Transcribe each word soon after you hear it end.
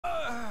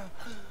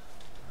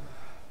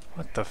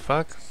What the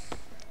fuck?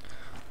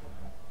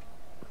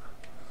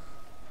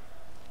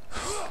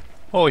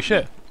 Holy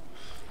shit.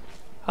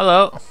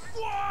 Hello.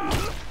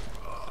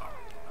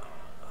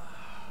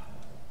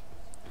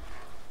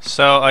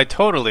 So I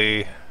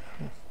totally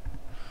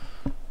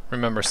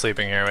remember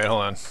sleeping here. Wait,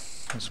 hold on.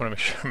 I just want to make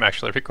sure I'm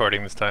actually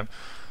recording this time.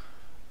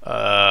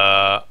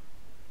 Yeah,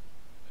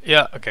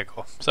 okay,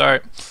 cool. Sorry.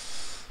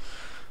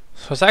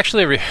 So it's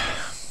actually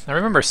I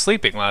remember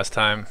sleeping last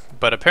time,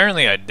 but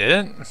apparently I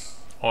didn't,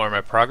 or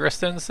my progress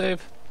didn't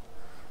save.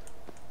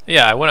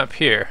 Yeah, I went up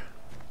here.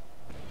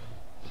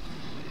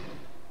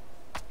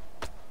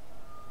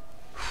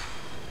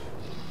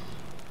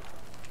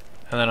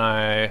 And then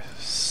I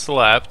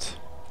slept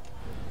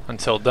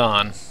until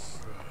dawn,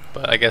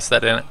 but I guess that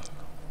didn't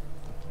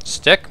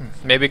stick.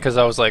 Maybe because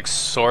I was like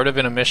sort of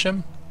in a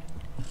mission.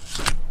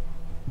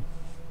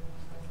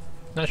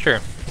 Not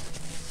sure.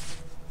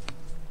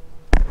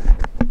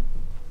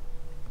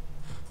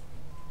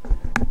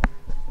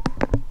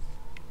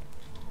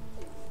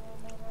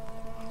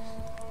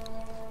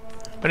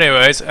 But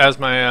anyways, as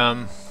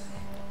my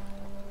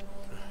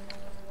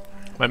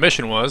my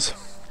mission was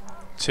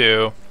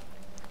to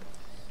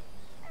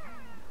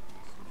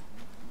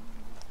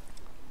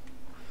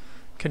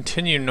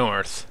continue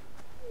north,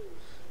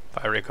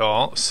 if I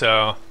recall.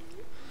 So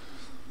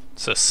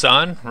it's the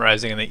sun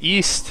rising in the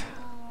east,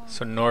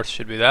 so north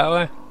should be that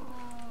way.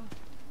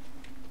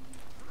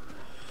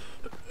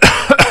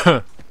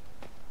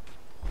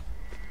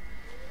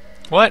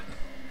 What?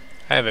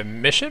 I have a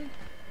mission?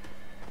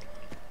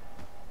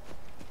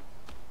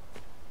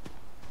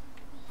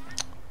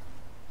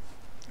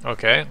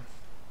 Okay.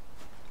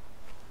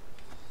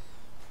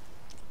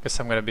 Guess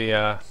I'm gonna be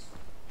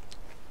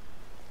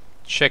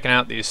checking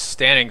out these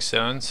standing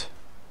stones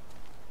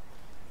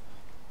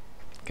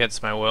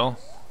against my will.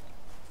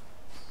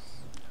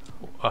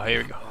 Oh,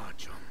 here we go.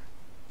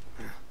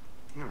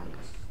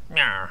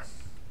 Meow.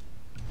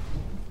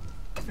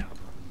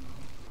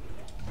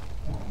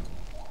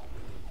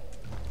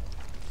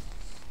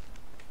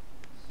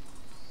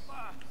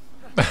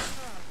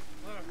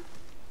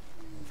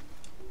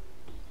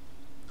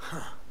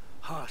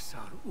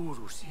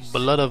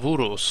 Blood of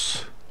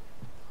Urus.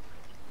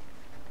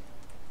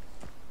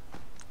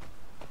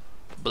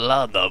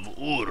 Blood of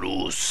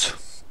Urus.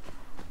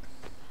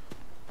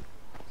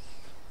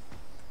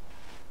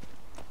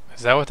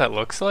 Is that what that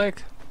looks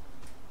like?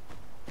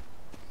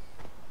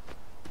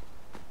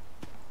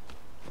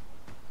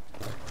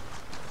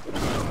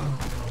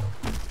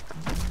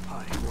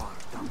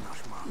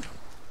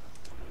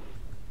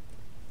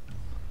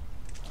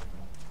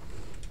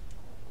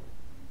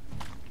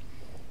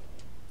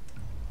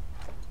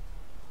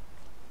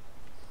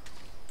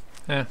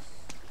 Yeah.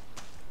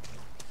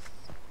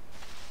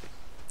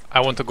 I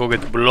want to go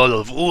get blood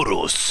of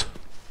Urus.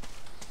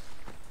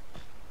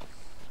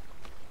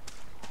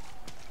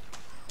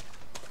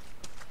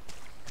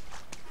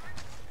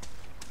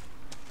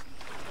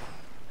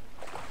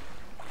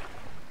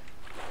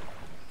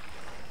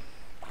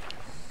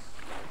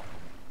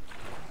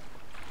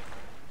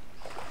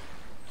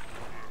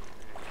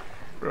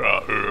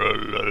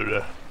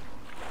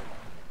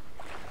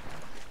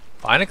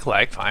 Find and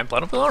collect, find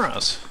blood of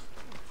Urus.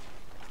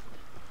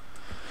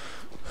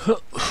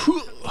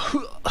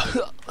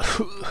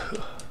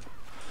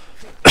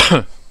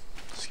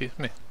 Excuse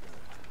me.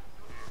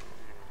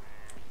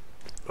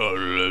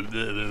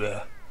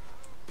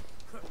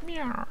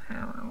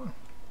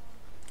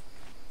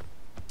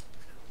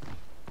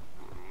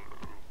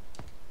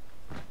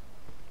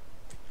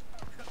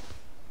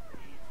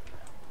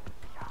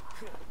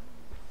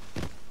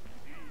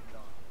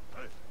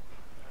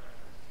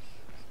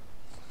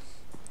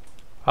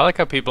 I like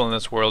how people in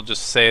this world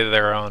just say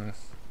their own.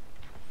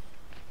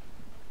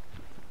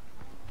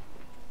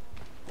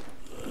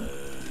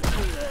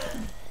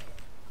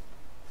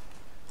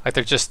 Like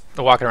they're just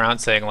walking around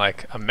saying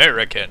like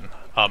American,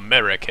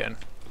 American.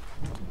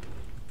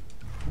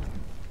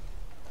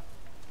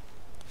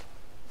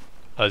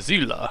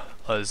 Azila,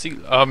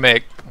 Azila. Oh,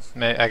 may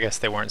I guess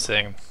they weren't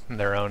saying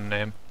their own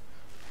name.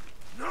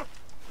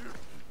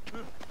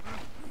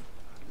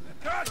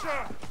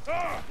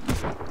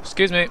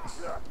 Excuse me.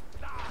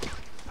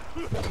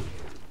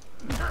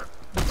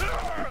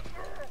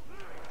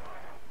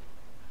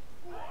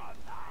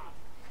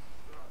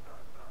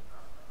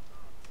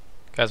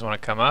 Guys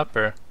want to come up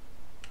or?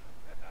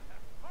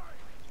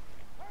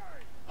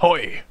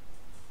 Hoi!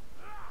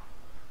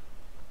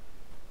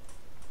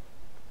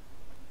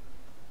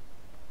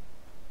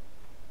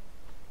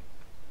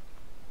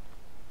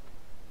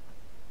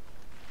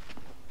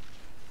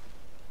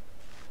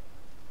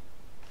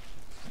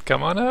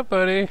 Come on up,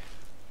 buddy.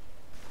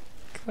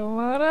 Come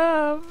on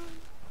up.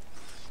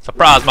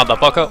 Surprise,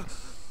 motherfucker.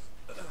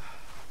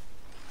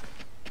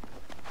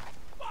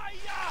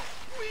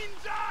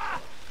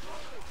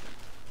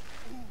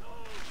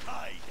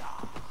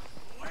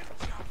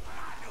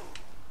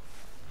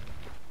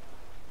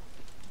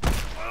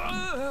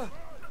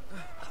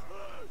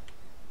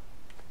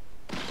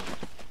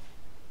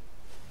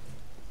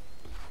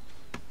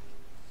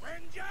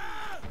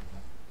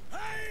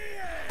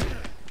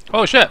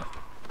 Oh shit!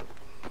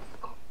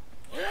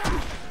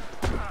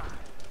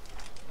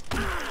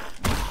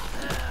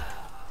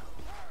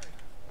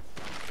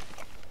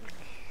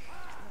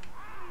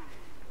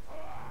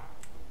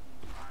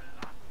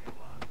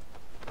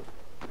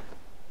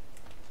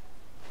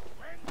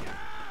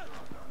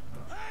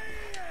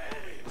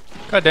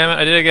 God damn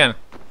it, I did it again.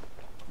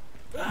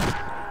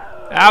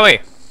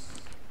 Owie!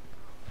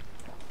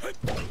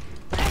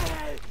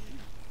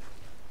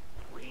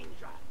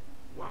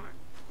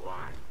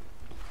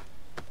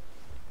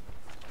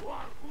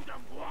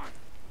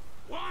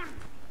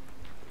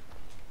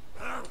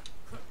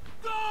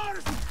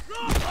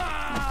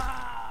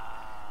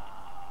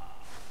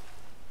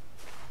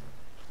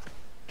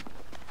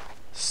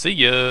 See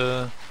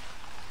ya!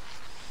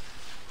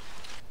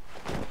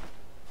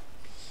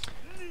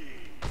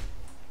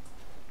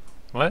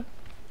 What?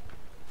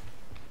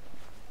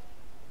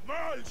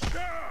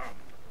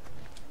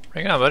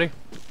 Bring it on, buddy.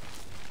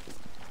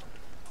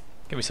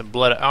 Give me some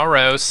blood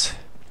arrows.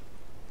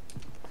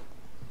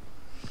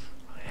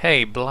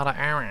 Hey, blood of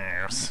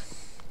arrows.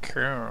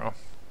 Cool.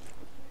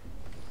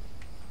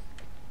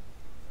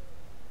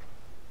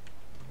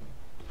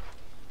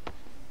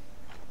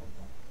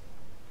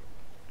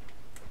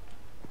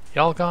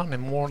 Y'all got any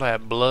more of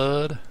that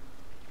blood?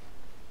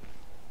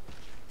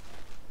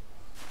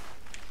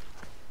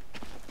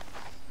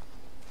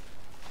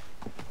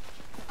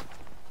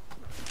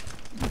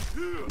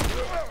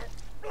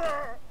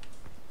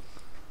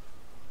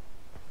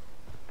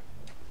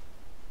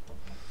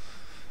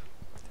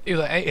 Ew,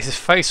 they ate his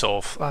face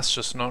off. That's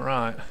just not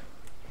right.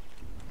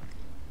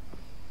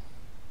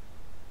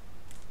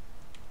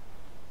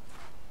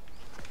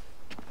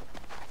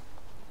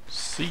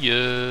 See ya.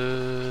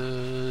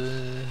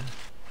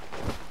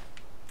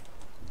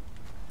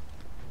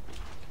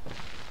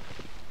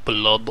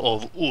 Blood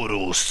of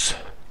Urus.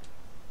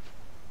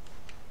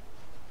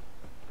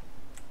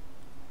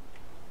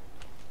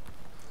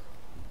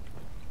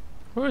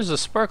 Where's the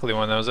sparkly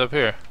one that was up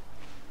here?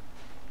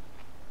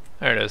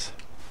 There it is.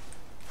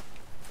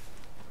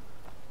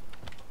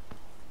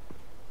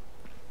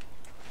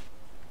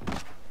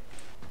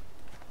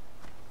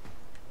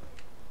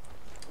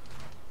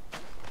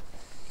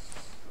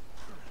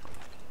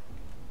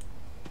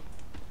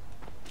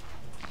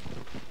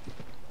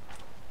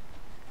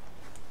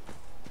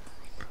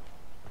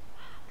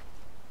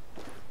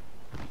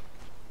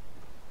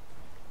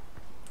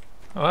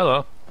 Oh,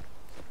 hello.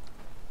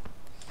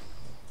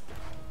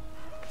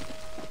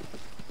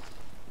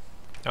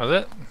 That was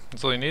it?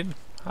 That's all you need?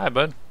 Hi,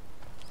 bud.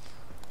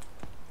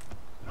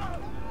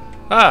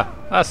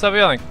 Stop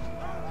yelling.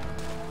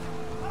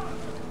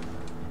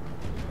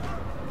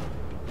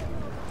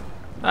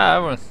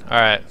 Everyone.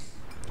 Alright.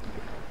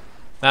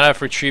 Now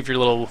I've retrieved your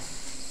little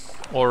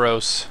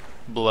Oros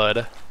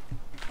blood.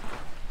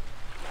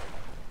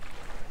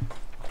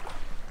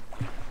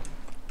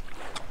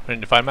 I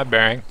need to find my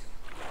bearing.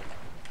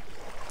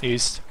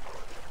 East.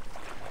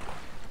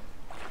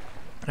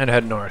 And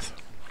head north.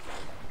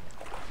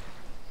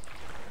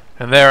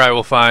 And there I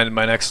will find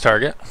my next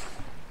target.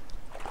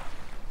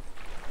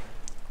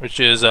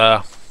 Which is,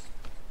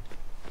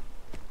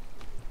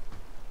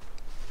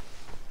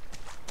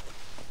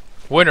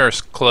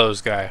 winter's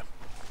clothes guy.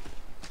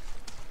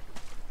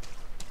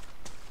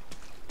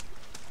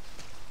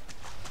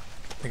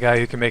 The guy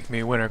who can make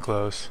me winter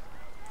clothes.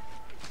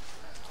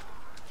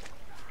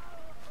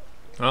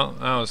 Well,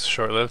 that was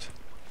short-lived.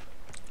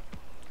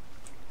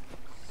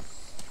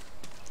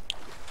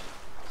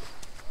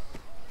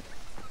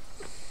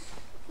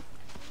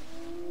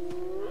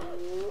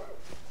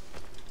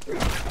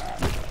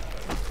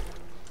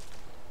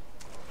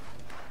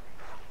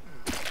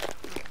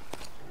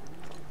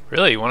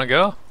 Really? You want to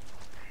go?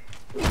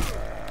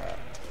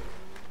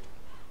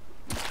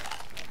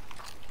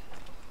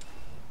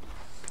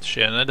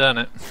 Shouldn't have done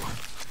it.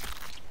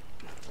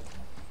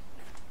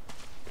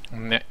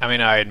 I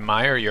mean, I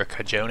admire your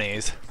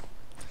cajones.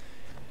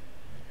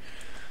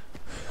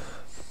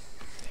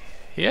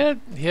 He had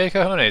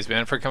cojones,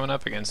 man, for coming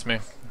up against me.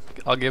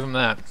 I'll give him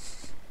that.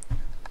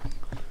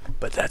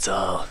 But that's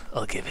all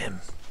I'll give him.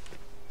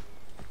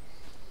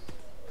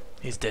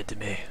 He's dead to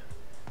me.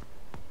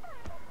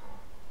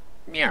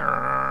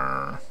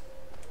 Meow.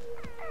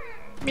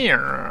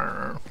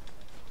 Meow.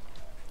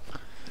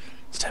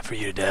 It's time for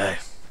you to die.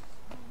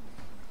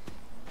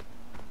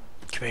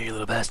 Come here, you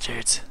little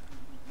bastards.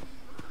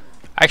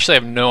 I actually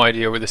have no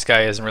idea where this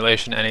guy is in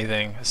relation to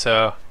anything,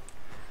 so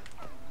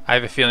I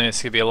have a feeling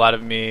it's gonna be a lot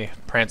of me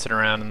prancing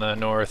around in the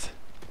north,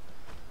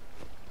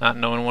 not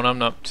knowing what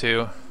I'm up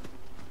to,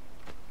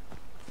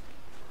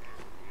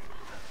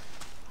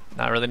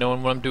 not really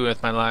knowing what I'm doing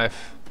with my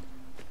life.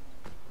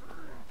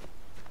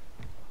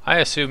 I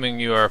assuming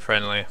you are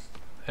friendly.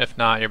 If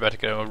not, you're about to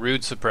get a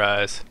rude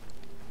surprise.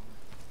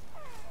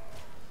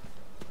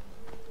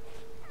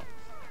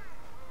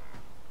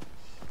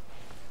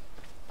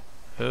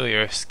 Ooh,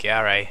 you're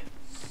scary.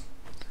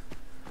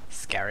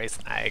 Scary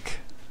snake.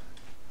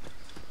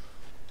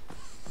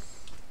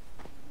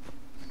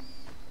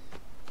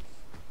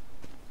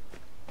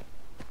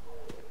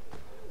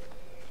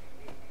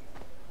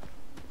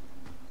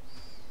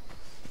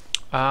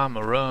 I'm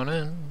a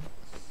running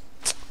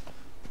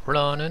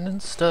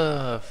and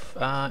stuff.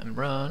 I'm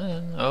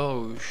running.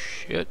 Oh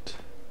shit.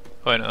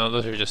 Oh no,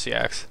 those are just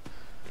yaks.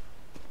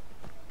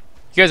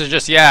 You guys are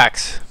just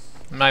yaks.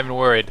 I'm not even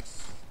worried.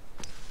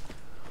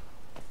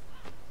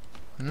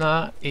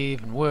 Not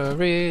even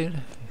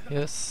worried.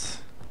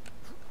 Yes.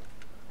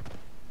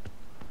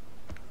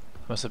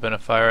 Must have been a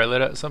fire I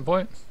lit at some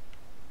point.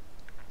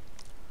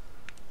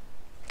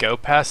 Go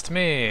past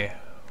me.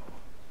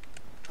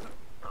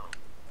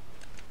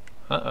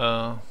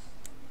 Uh-oh.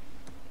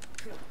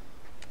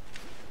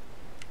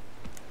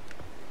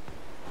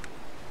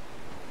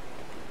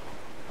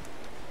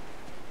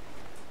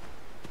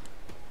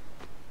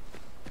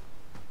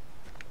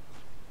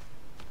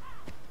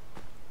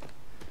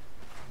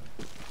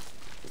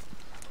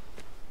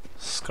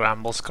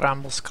 Scramble,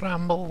 scramble,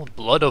 scramble.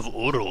 Blood of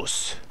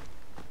Urus.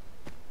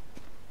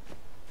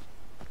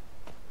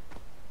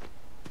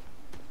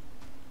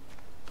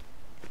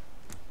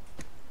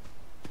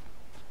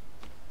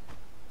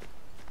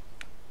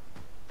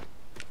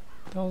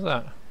 What the hell was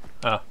that?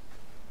 Oh.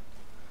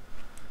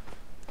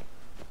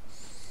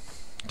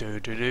 Do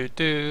do do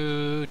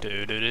do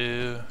do do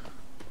do.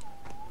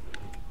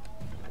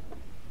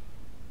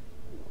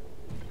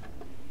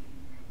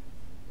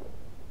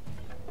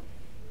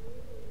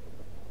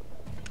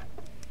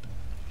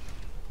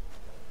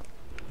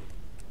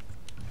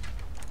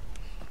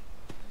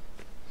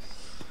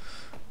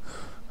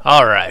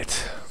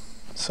 Alright.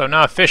 So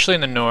now officially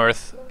in the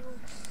north.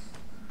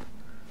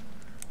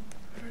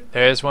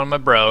 There's one of my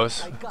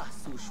bros.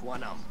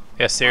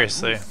 Yeah,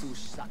 seriously.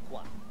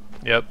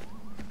 Yep.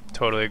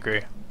 Totally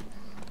agree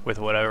with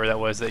whatever that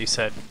was that you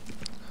said.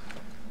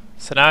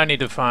 So now I need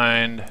to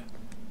find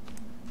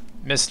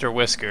Mr.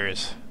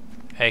 Whiskers,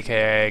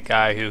 aka a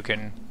guy who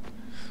can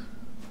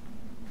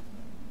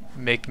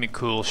make me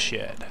cool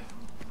shit.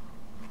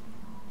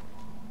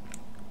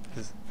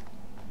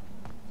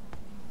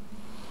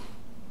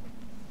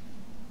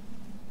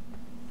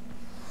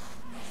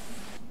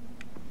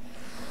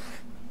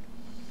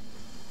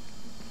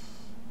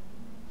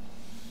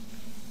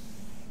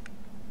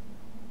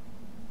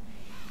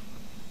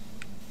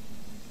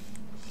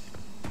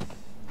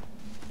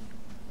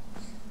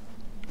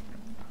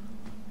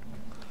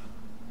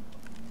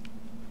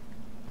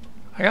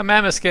 I got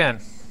mammoth skin.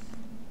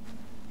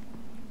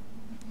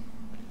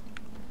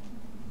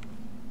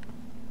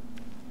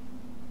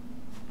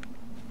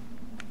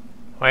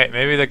 Wait,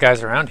 maybe the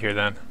guy's around here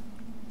then.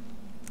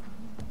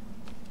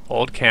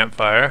 Old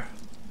campfire.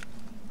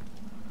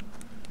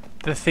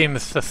 The theme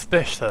is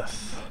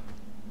suspicious.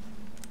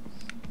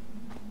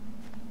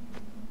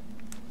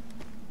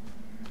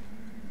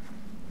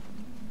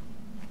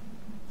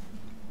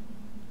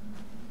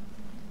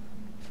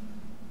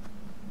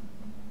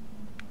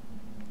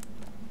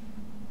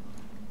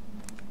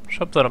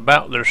 Something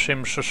about there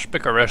seems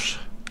suspicious.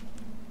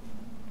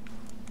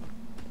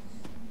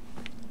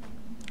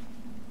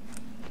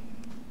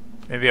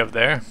 Maybe up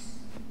there?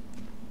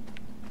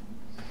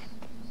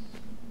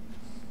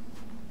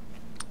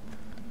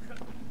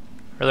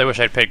 Really wish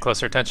I'd paid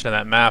closer attention to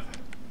that map.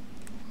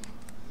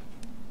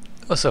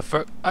 Also,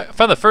 I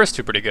found the first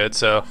two pretty good,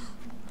 so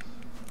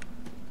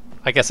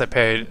I guess I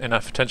paid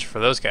enough attention for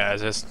those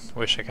guys. I just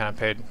wish I kind of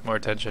paid more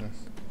attention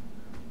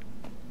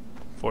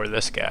for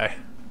this guy.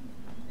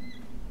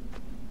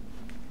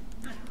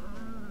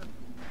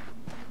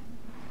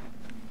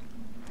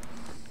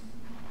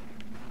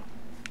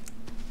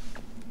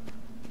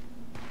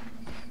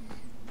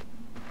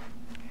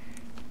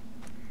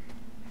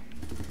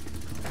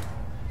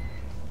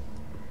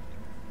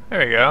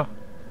 There we go.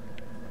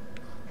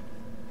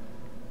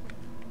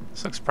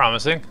 This looks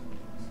promising.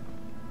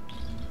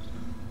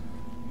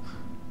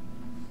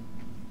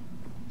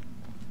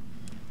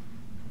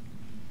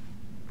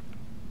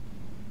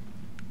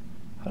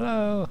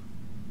 Hello.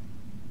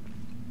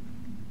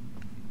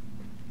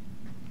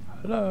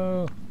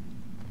 Hello.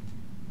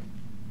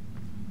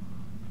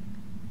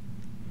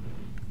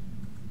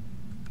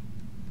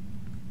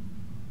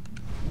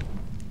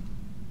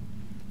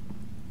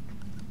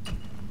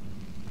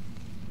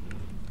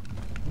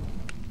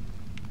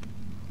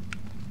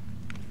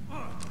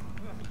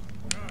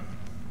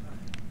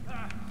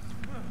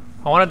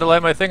 I wanted to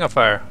light my thing on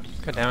fire.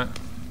 God damn it.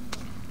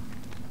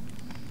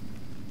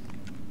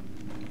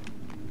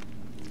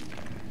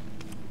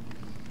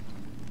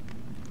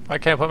 Why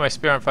can't I put my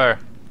spear on fire?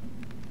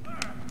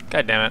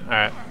 God damn it.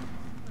 Alright.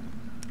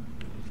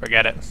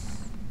 Forget it.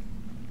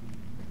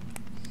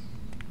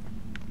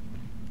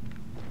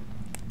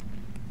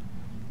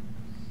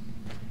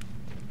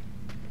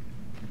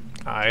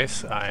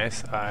 Ice,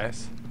 ice,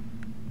 ice.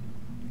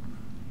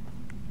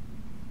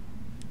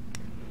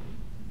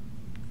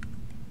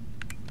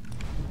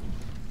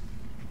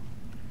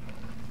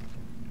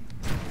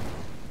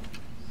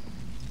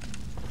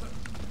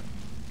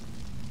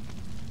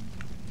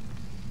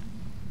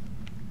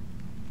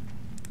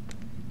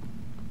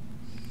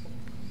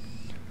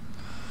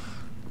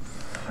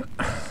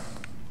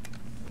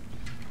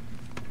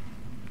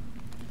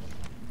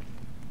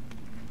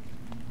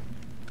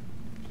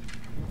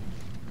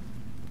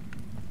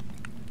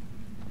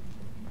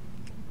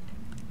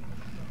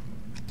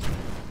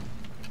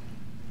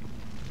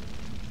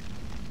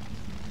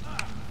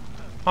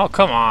 Oh,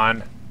 come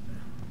on.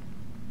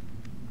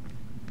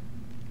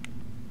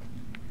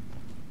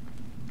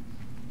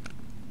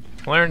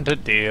 Learn to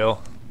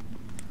deal.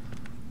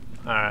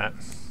 Alright.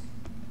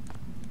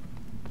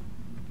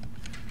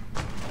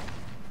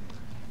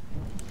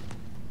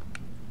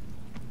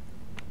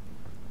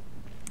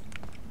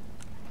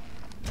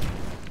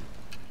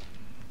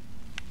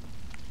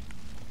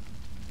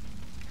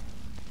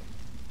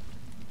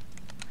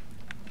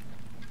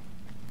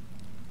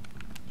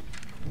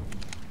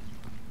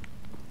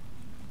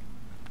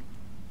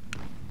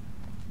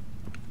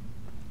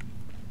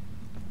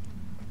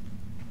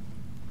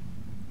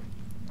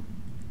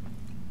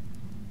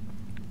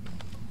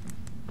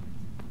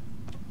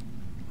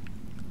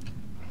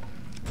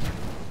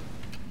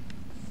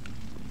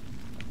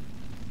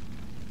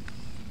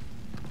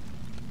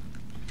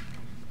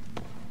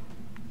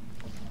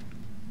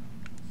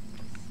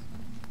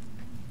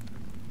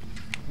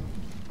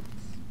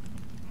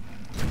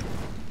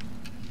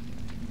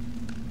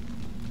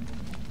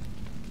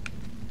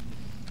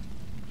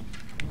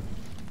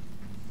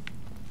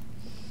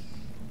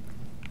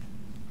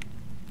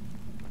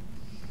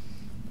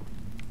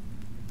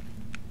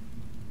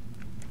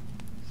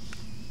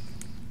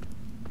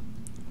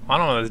 I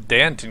don't know who this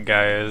Danton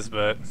guy is,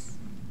 but...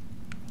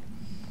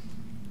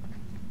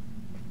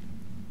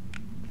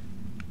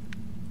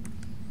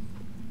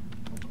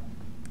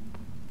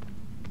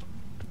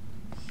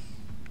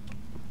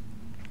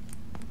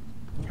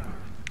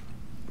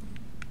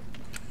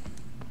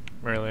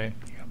 Really?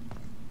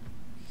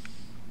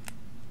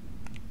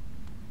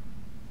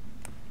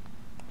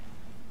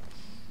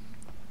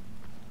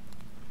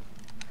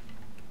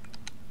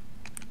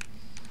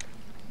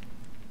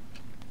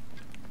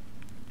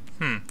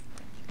 Hmm.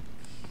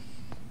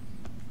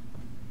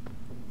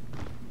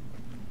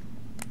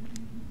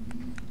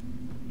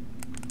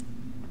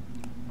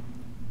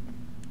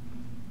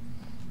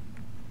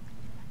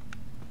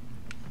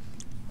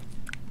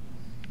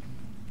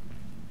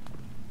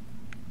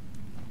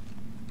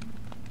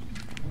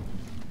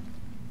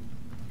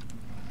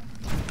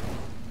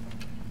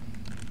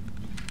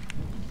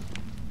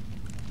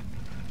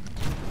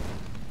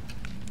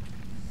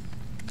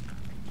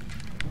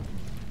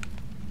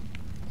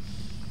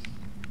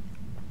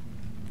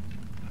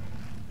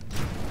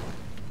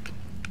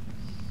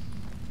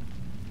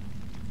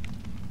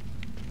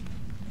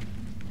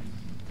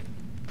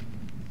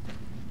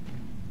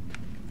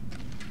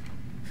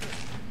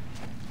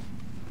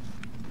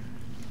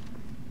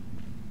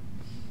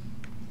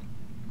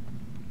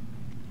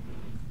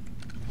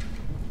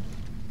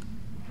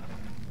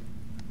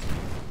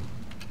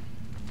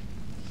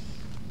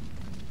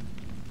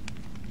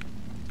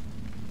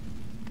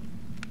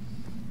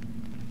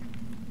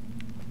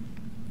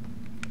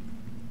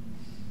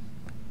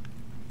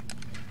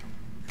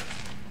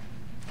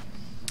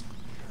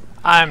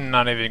 I'm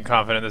not even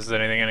confident this is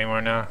anything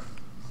anymore now.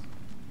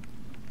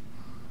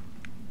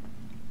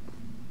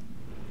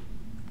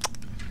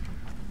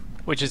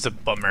 Which is a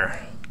bummer.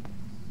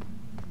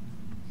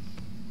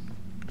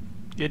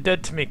 You're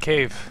dead to me,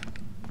 cave.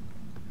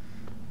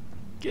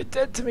 Get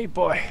dead to me,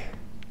 boy.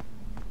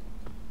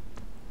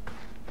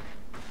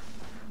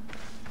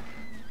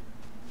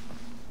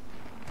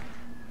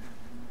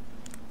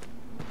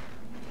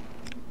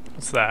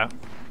 What's that?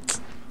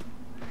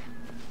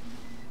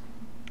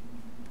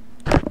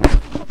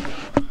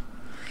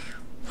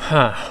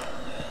 Huh.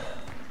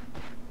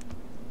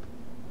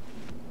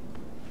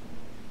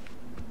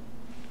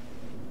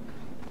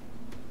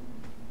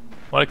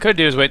 What I could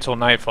do is wait till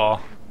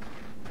nightfall.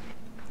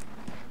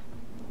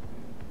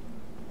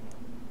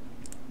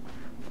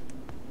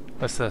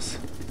 What's this?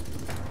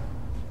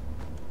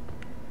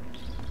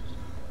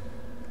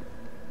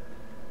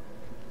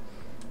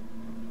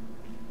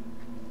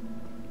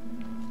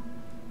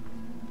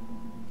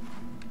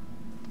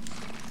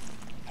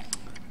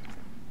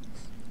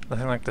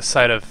 Nothing like the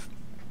sight of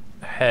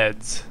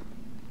heads.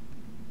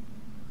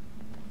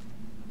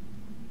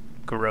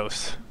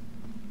 Gross.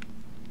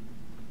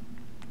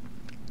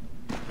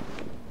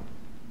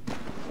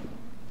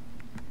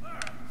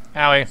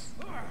 Owie.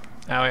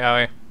 Owie,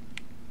 owie.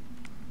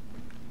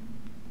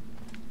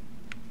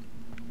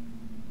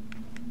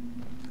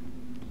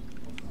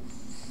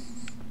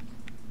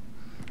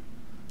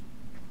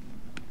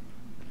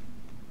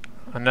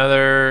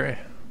 Another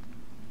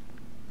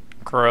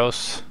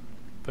gross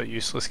but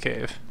useless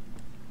cave.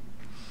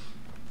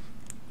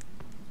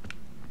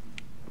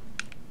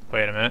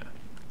 Wait a minute.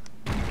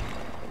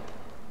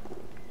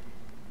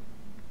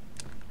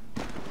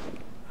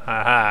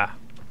 Aha.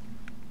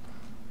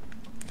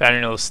 Found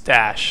your little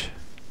stash.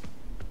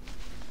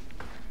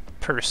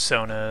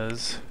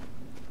 Personas.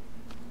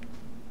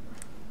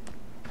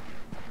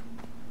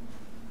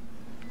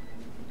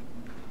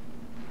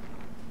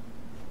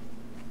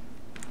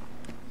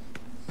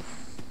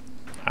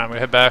 I'm gonna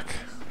head back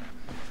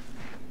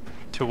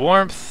to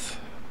warmth.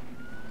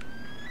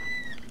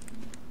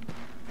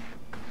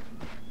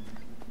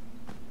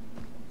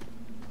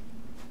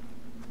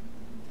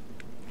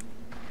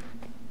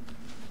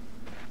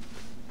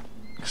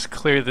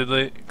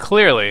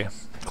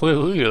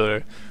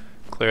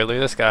 Clearly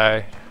this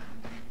guy.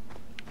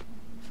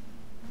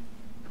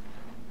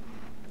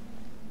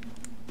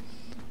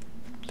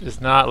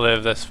 Does not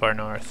live this far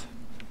north.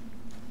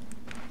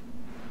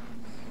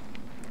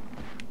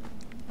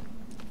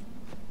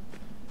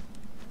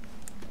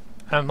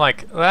 I'm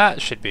like,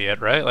 that should be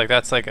it, right? Like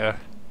that's like a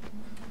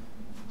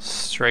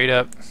straight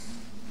up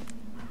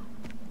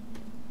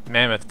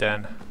mammoth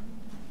den.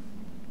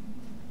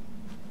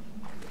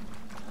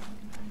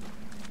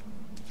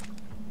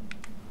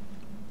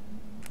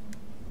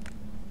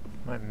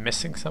 Am I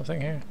missing something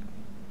here?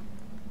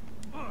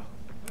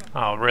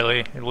 Oh,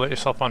 really? You lit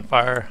yourself on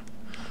fire?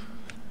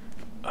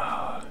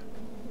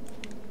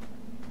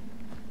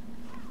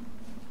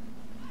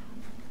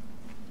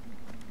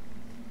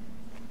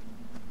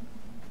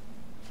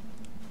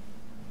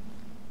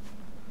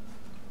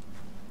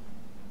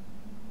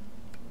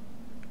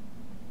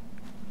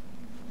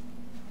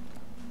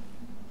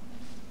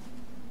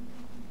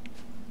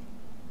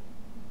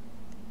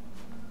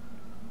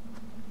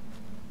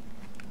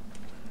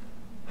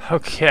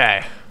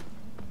 Okay.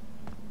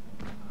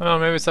 Oh,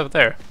 maybe it's up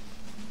there.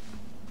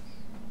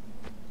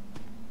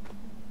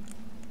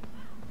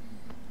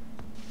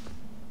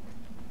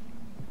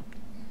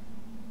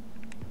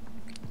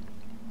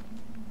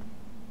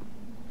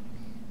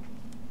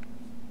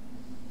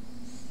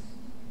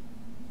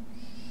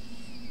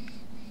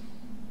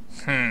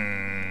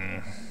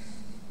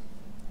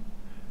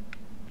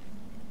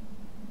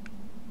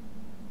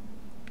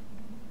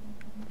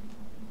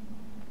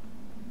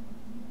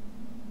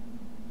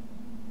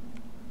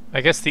 I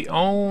guess the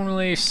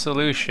only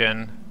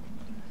solution,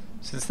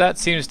 since that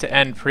seems to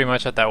end pretty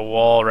much at that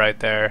wall right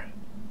there,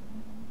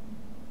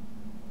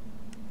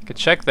 I could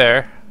check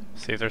there,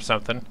 see if there's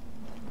something.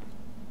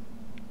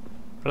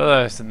 But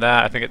other than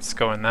that, I think it's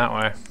going that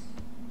way.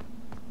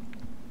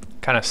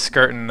 Kind of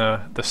skirting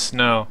the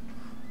snow.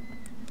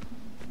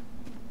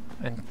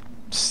 And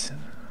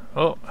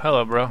oh,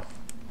 hello, bro.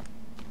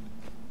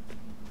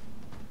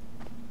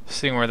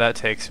 Seeing where that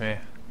takes me.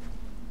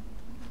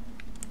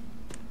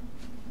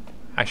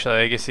 Actually,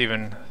 I guess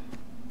even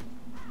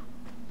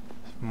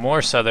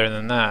more southern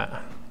than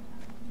that.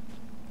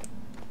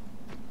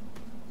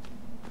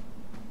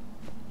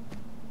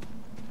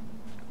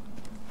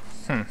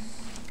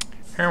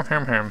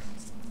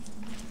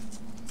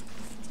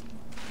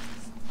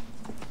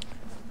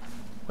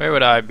 Where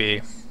would I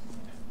be?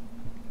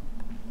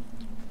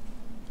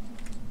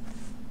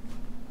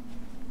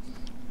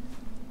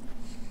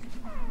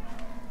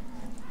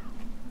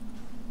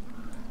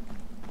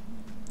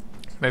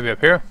 Maybe up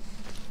here?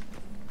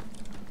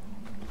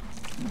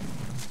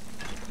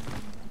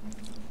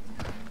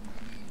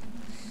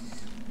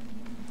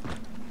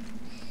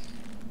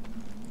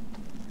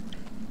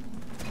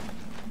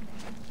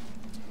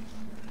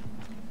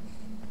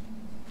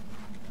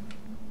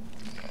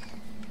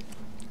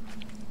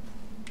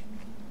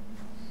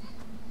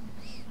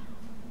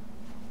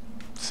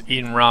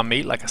 Eating raw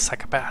meat like a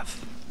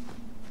psychopath.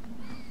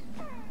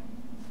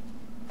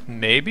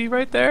 Maybe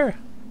right there?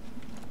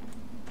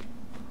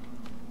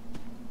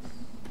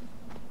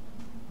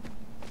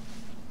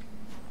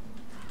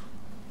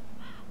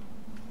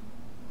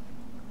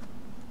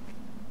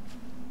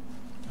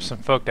 There's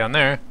some folk down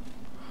there.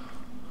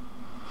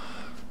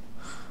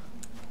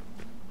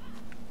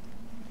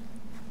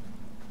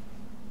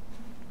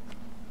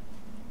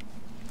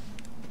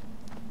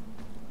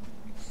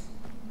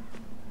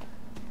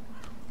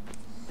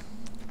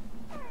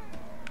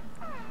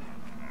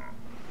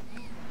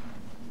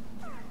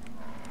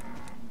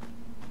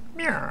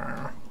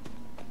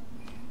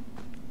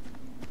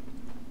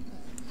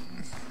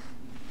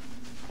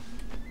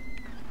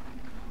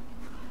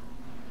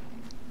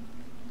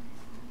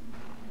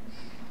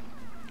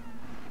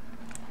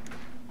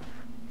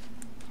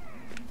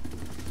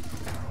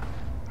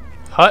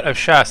 Hut of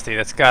Shasti,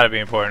 that's gotta be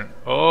important.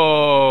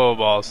 Oh,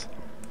 balls.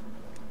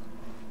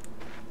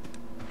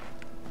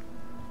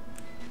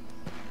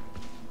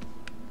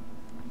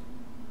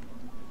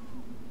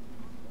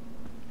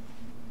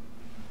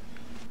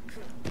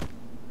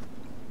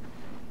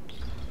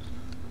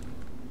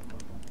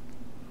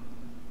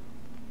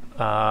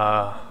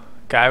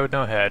 Guy with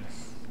no head.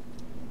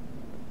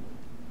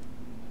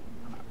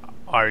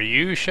 Are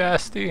you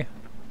Shasti?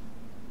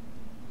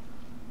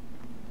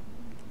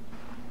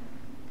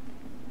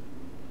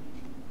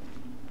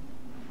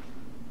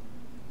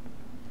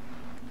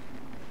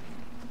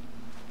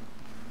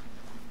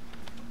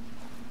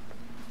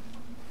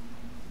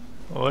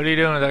 What are you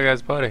doing with that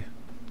guy's body?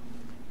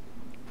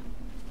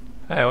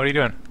 Hey, what are you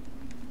doing?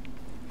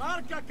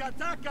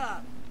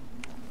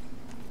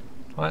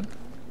 What?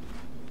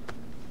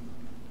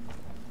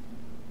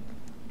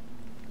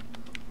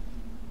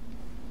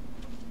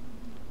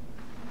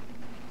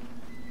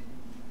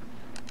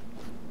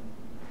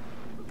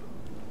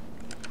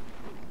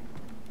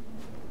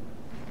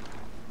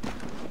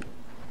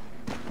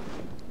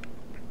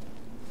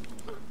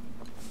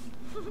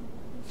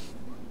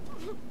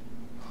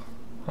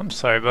 I'm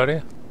sorry,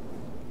 buddy.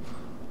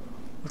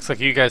 Looks like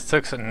you guys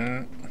took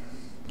some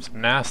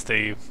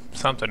nasty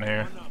something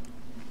here.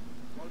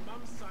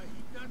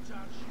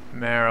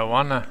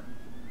 Marijuana.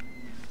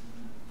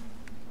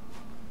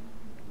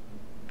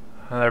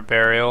 Another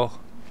burial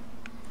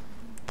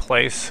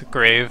place,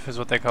 grave is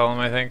what they call them,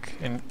 I think,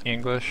 in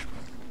English.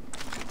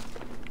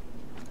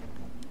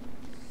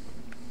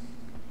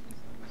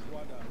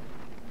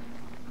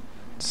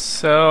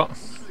 So,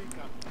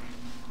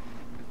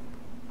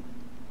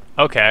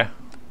 okay.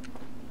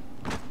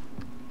 Do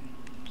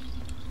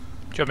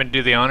you want me to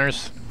do the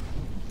honors?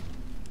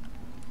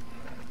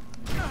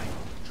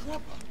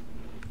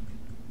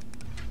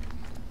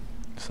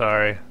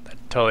 Sorry, that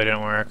totally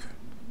didn't work.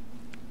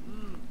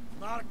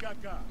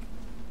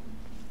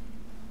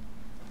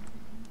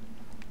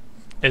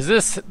 Is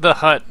this the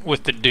hut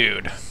with the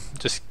dude?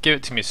 Just give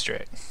it to me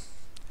straight.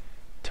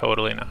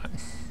 Totally not.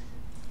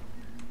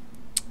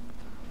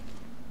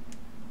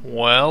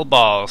 Well,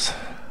 balls.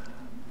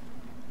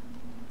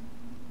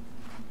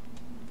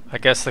 I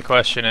guess the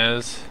question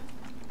is,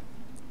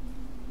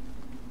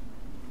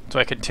 do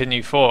I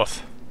continue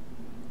forth?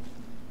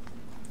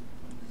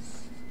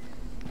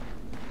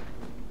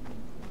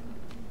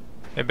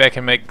 Maybe I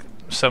can make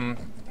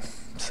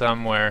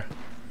somewhere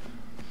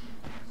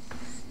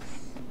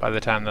by the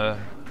time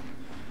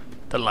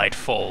the light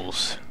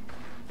falls.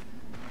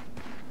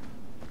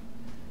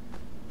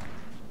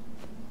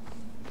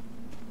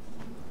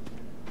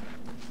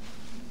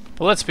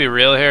 Well, let's be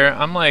real here.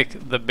 I'm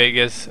like the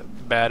biggest,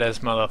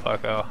 baddest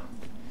motherfucker.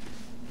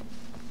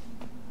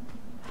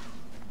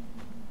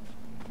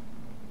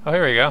 Oh,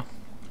 here we go.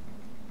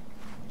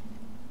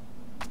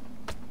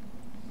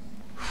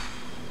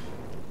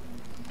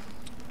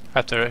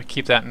 Have to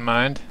keep that in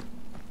mind.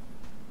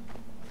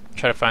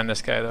 Try to find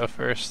this guy though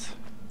first.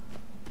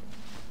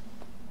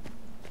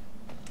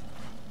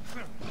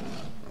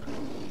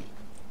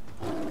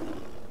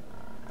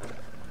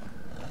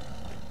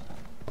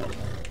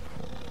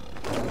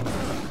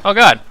 Oh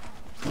God!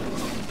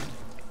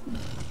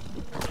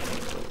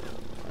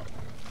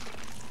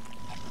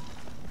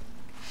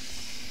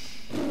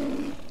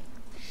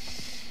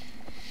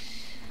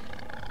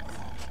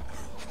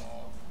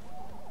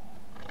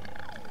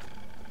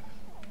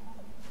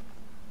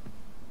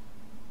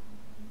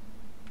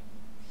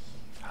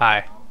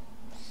 Hi.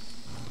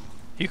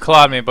 You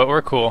clawed me, but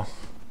we're cool.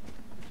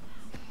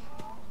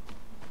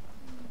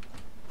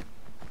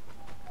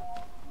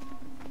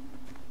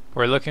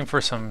 We're looking for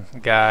some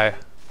guy.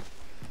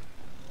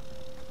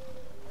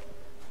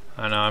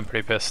 I know, I'm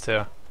pretty pissed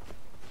too.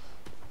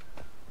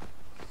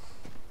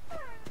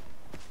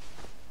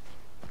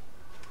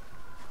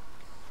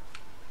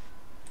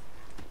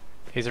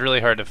 He's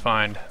really hard to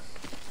find.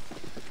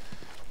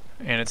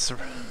 And it's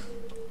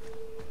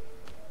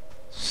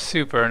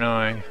super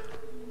annoying.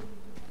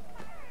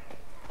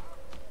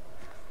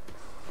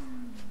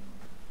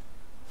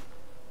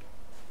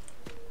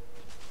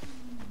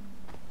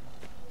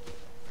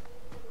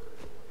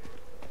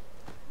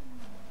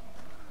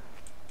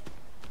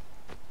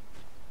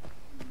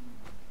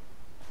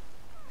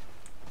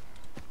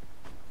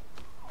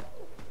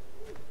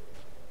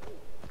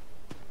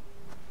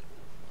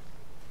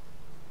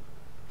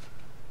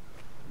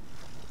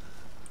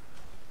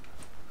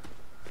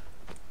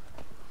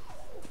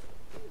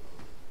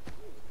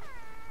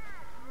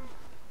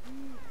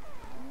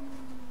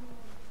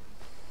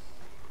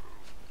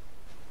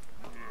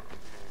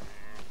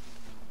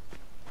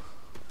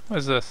 What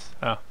is this?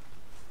 Oh.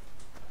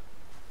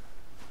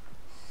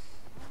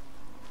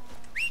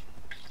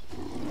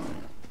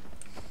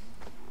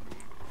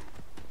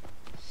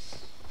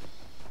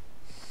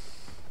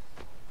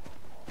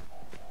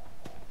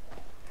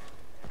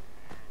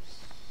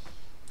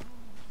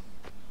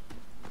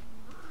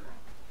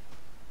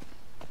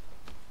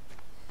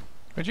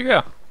 Where'd you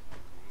go?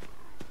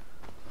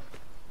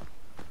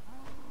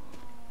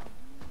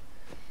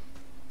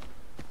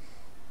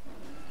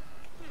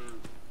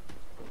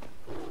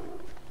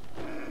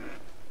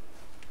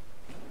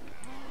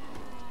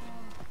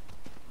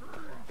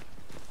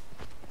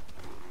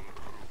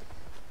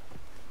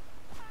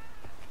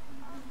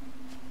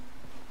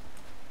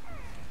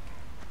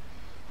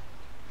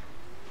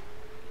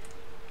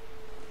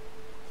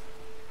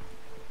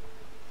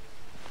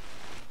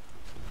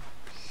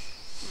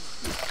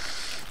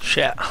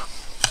 Shit.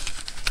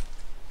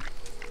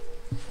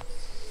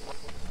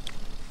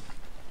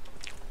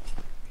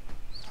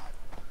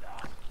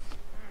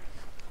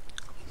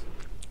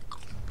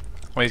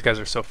 Well, these guys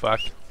are so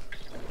fucked.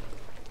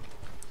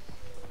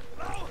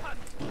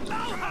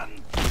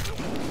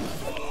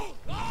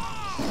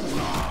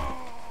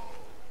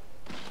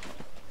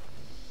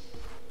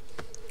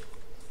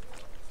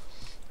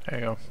 There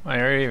you go.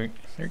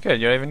 You're good.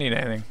 You don't even need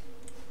anything.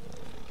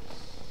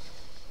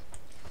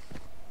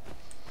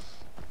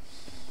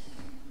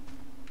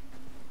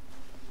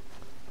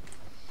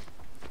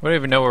 We don't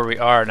even know where we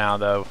are now,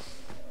 though.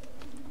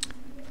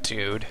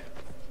 Dude.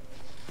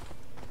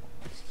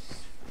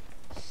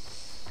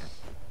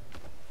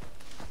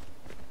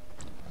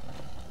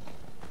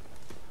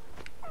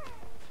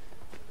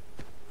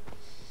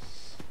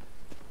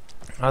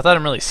 Not that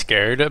I'm really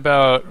scared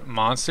about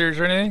monsters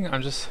or anything.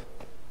 I'm just...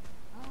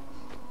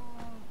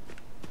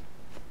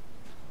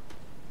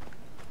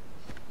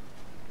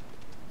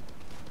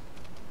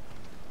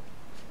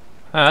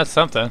 Ah, that's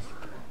something.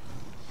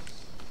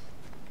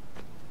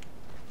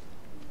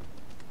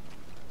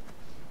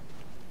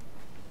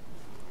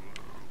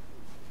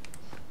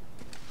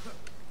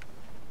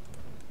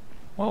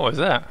 What was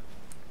that?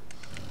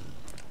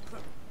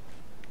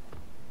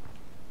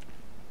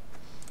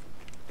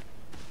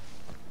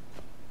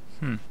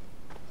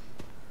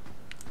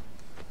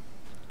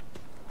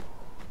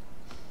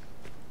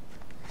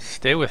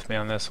 Stay with me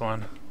on this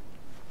one.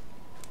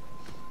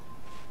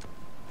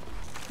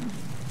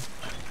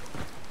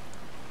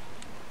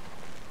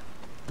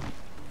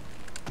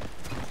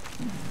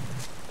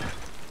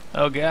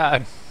 Oh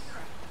god.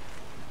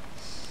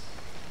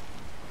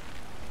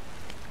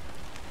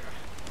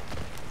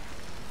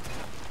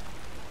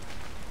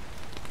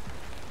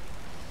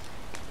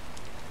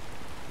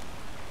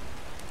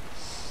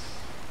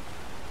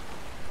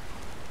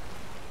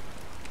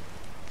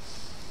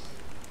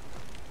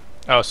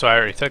 Oh, so I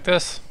already took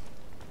this?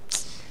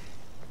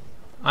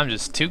 I'm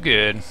just too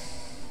good.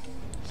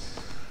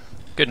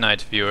 Good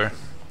night, viewer.